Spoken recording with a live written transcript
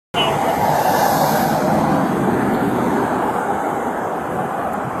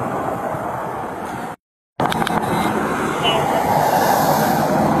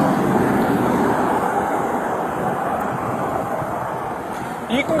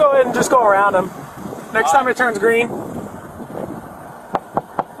go ahead and just go around him. Next time it turns green.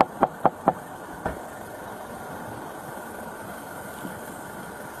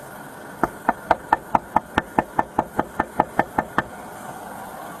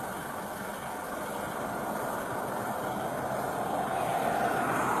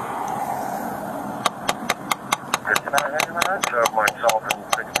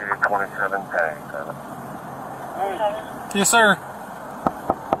 Yes, sir.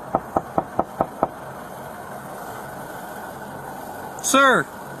 Sir,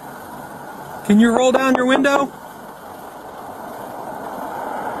 can you roll down your window?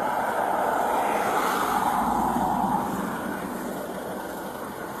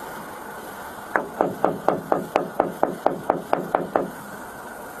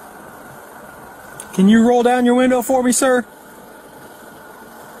 Can you roll down your window for me, sir?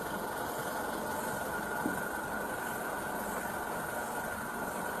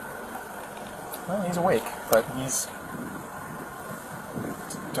 Well, he's awake, but he's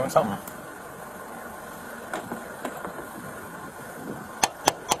doing something.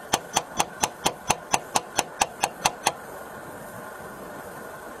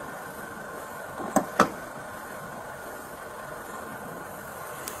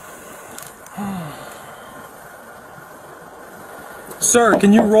 Sir,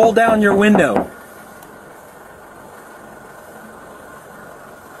 can you roll down your window?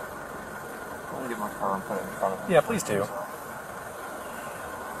 Yeah, please do.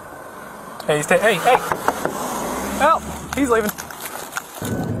 Hey, hey! Help! He's leaving.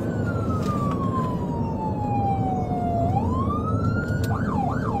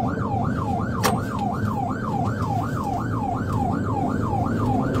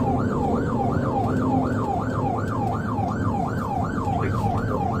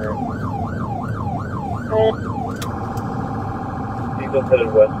 Eagle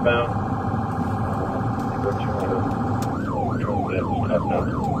headed westbound.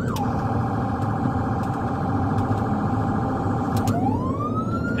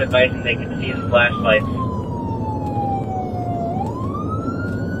 Advising they can see the flashlights.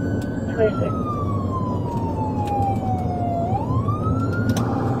 26.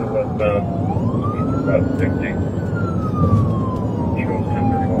 The westbound speeds about 60. Eagle's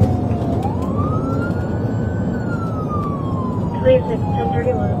 1031. 26,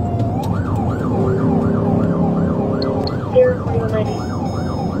 1031. 04190.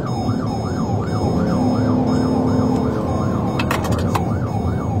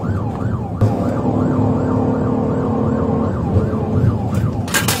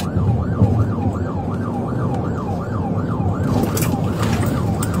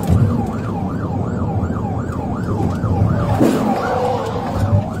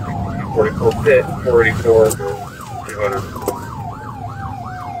 Pit 484 200.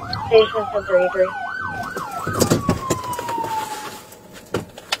 Station 1033.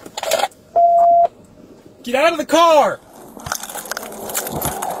 Get out of the car!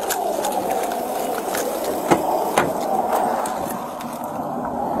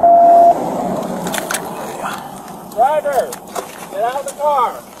 Driver, get out of the car!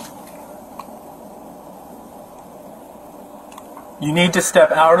 You need to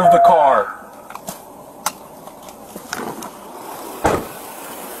step out of the car.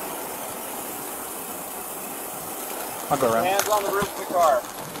 I'll go around. Hands on the roof of the car.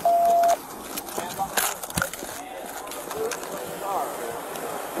 Hands on the roof of the car.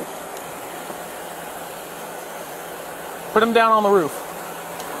 Put him down on the roof.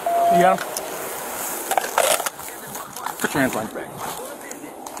 You got him? Put your hands behind your back.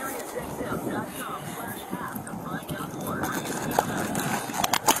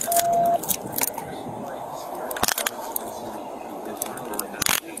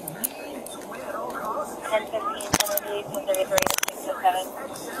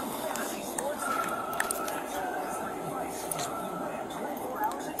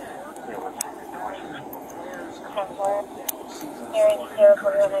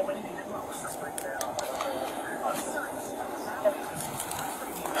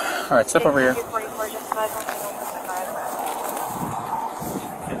 All right, step over here. I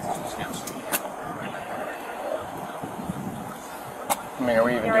mean, are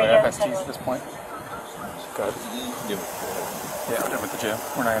we even doing FSTs at this point? Good. Yeah, I'm done with the jail.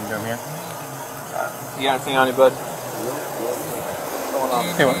 We're not going to do them here. You got anything on you, bud?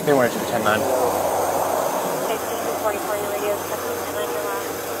 They wanted you to 10-9.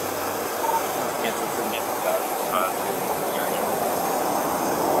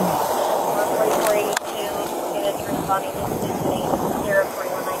 Responding to incident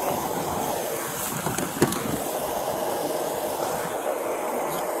 04190.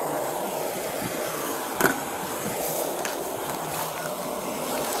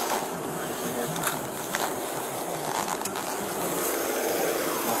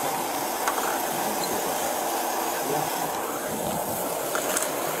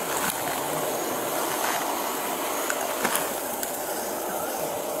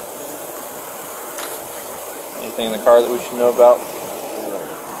 anything in the car that we should know about?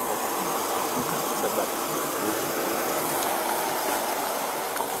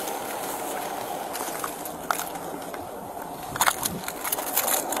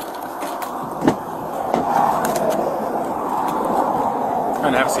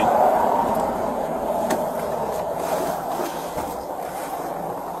 And have a seat.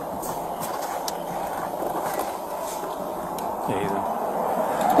 Yeah, he's in.